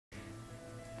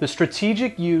The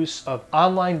strategic use of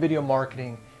online video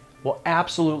marketing will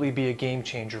absolutely be a game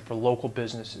changer for local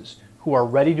businesses who are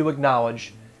ready to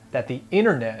acknowledge that the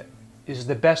internet is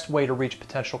the best way to reach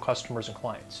potential customers and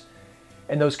clients.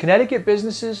 And those Connecticut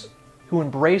businesses who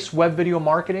embrace web video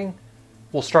marketing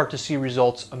will start to see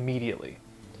results immediately.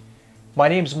 My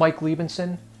name is Mike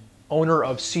Liebenson, owner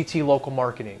of CT Local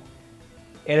Marketing.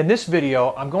 And in this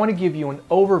video, I'm going to give you an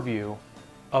overview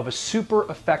of a super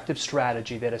effective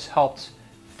strategy that has helped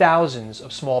thousands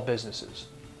of small businesses.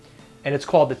 And it's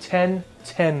called the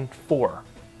 10-10-4.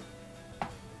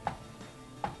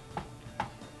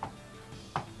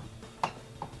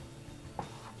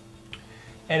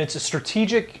 And it's a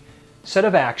strategic set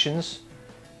of actions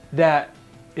that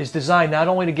is designed not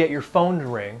only to get your phone to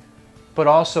ring, but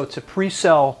also to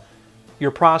pre-sell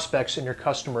your prospects and your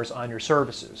customers on your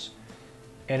services.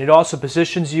 And it also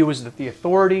positions you as the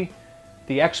authority,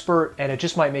 the expert, and it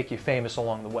just might make you famous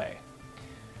along the way.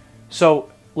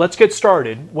 So let's get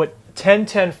started. What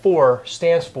 10-10-4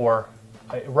 stands for,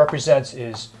 it represents,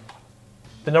 is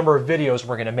the number of videos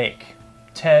we're going to make.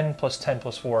 10 plus 10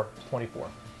 plus 4 is 24.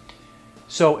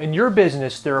 So in your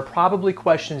business, there are probably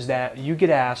questions that you get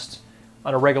asked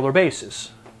on a regular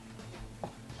basis.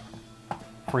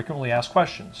 Frequently asked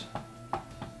questions.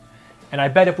 And I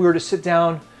bet if we were to sit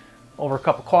down over a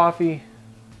cup of coffee,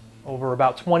 over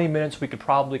about 20 minutes, we could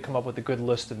probably come up with a good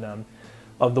list of them,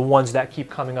 of the ones that keep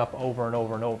coming up over and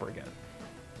over and over again.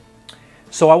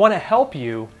 So I want to help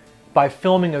you by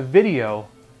filming a video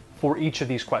for each of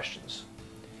these questions.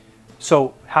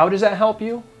 So how does that help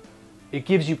you? It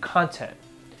gives you content.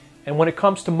 And when it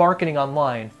comes to marketing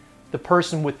online, the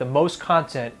person with the most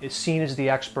content is seen as the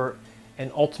expert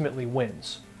and ultimately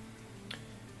wins.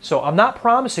 So I'm not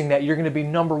promising that you're going to be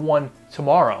number one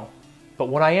tomorrow, but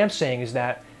what I am saying is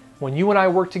that when you and I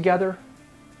work together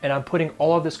and I'm putting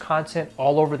all of this content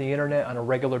all over the internet on a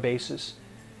regular basis,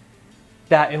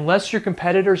 that unless your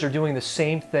competitors are doing the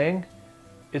same thing,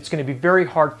 it's going to be very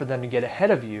hard for them to get ahead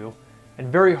of you and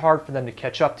very hard for them to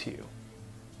catch up to you.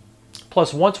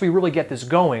 Plus, once we really get this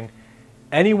going,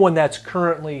 anyone that's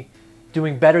currently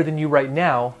doing better than you right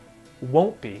now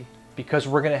won't be, because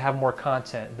we're going to have more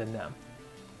content than them.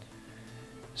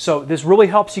 So this really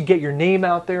helps you get your name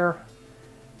out there,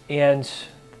 and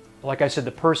like I said,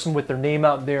 the person with their name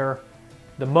out there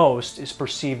the most is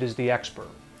perceived as the expert.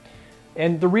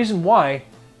 And the reason why,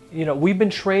 we've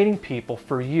been training people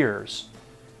for years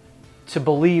to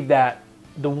believe that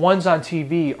the ones on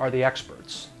TV are the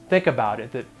experts. Think about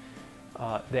it, that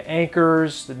the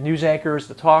anchors, the news anchors,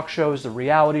 the talk shows, the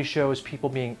reality shows, people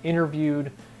being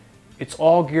interviewed, it's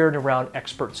all geared around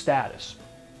expert status.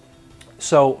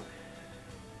 So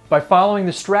by following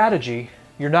the strategy,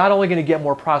 you're not only going to get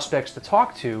more prospects to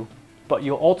talk to, but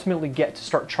you'll ultimately get to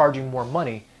start charging more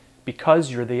money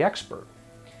because you're the expert.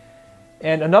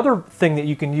 And another thing that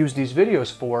you can use these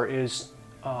videos for is,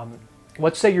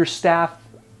 let's say your staff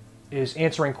is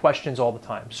answering questions all the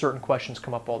time. Certain questions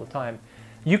come up all the time.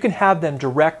 You can have them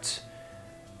direct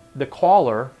the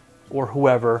caller or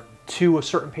whoever to a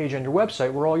certain page on your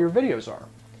website where all your videos are.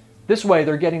 This way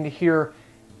they're getting to hear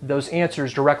those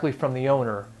answers directly from the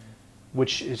owner,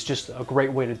 which is just a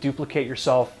great way to duplicate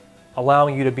yourself,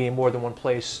 allowing you to be in more than one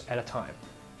place at a time.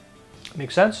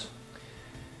 Make sense?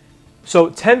 So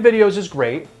 10 videos is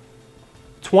great,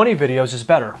 20 videos is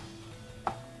better.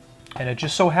 And it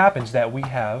just so happens that we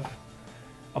have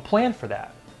a plan for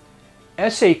that.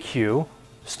 SAQ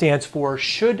stands for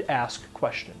should ask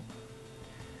question.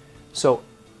 So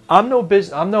I'm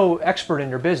no expert in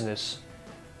your business.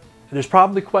 There's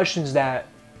probably questions that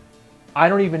I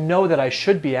don't even know that I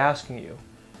should be asking you.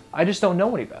 I just don't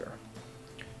know any better.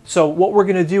 So what we're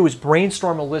going to do is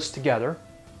brainstorm a list together.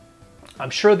 I'm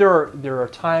sure there are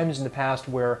times in the past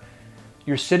where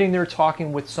you're sitting there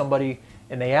talking with somebody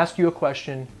and they ask you a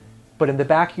question, but in the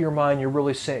back of your mind you're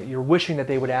wishing that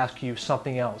they would ask you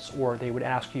something else, or they would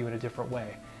ask you in a different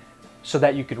way, so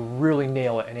that you could really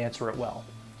nail it and answer it well.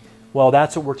 Well,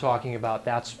 that's what we're talking about.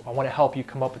 I want to help you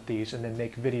come up with these and then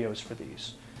make videos for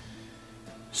these.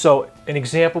 So an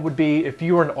example would be, if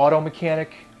you were an auto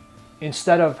mechanic,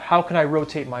 instead of how can I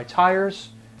rotate my tires,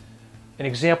 an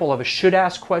example of a should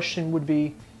ask question would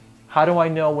be, how do I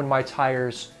know when my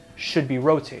tires should be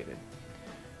rotated?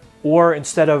 Or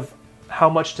instead of how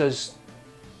much does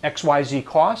XYZ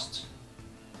cost,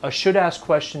 a should ask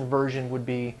question version would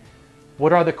be,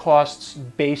 what are the costs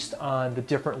based on the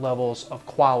different levels of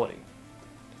quality?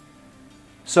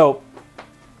 So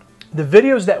the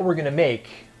videos that we're going to make,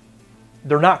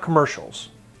 they're not commercials.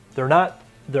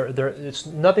 It's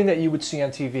nothing that you would see on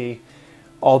TV,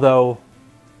 although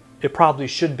it probably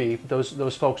should be.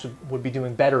 Those folks would be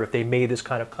doing better if they made this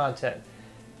kind of content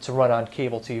to run on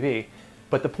cable TV.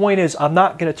 But the point is, I'm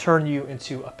not going to turn you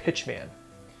into a pitch man.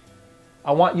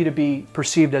 I want you to be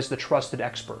perceived as the trusted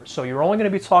expert. So you're only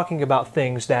going to be talking about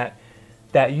things that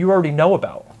you already know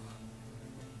about.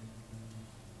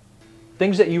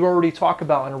 Things that you already talk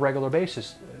about on a regular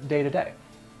basis, day to day.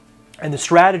 And the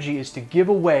strategy is to give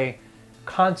away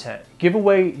content, give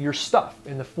away your stuff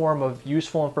in the form of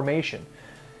useful information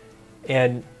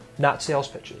and not sales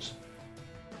pitches.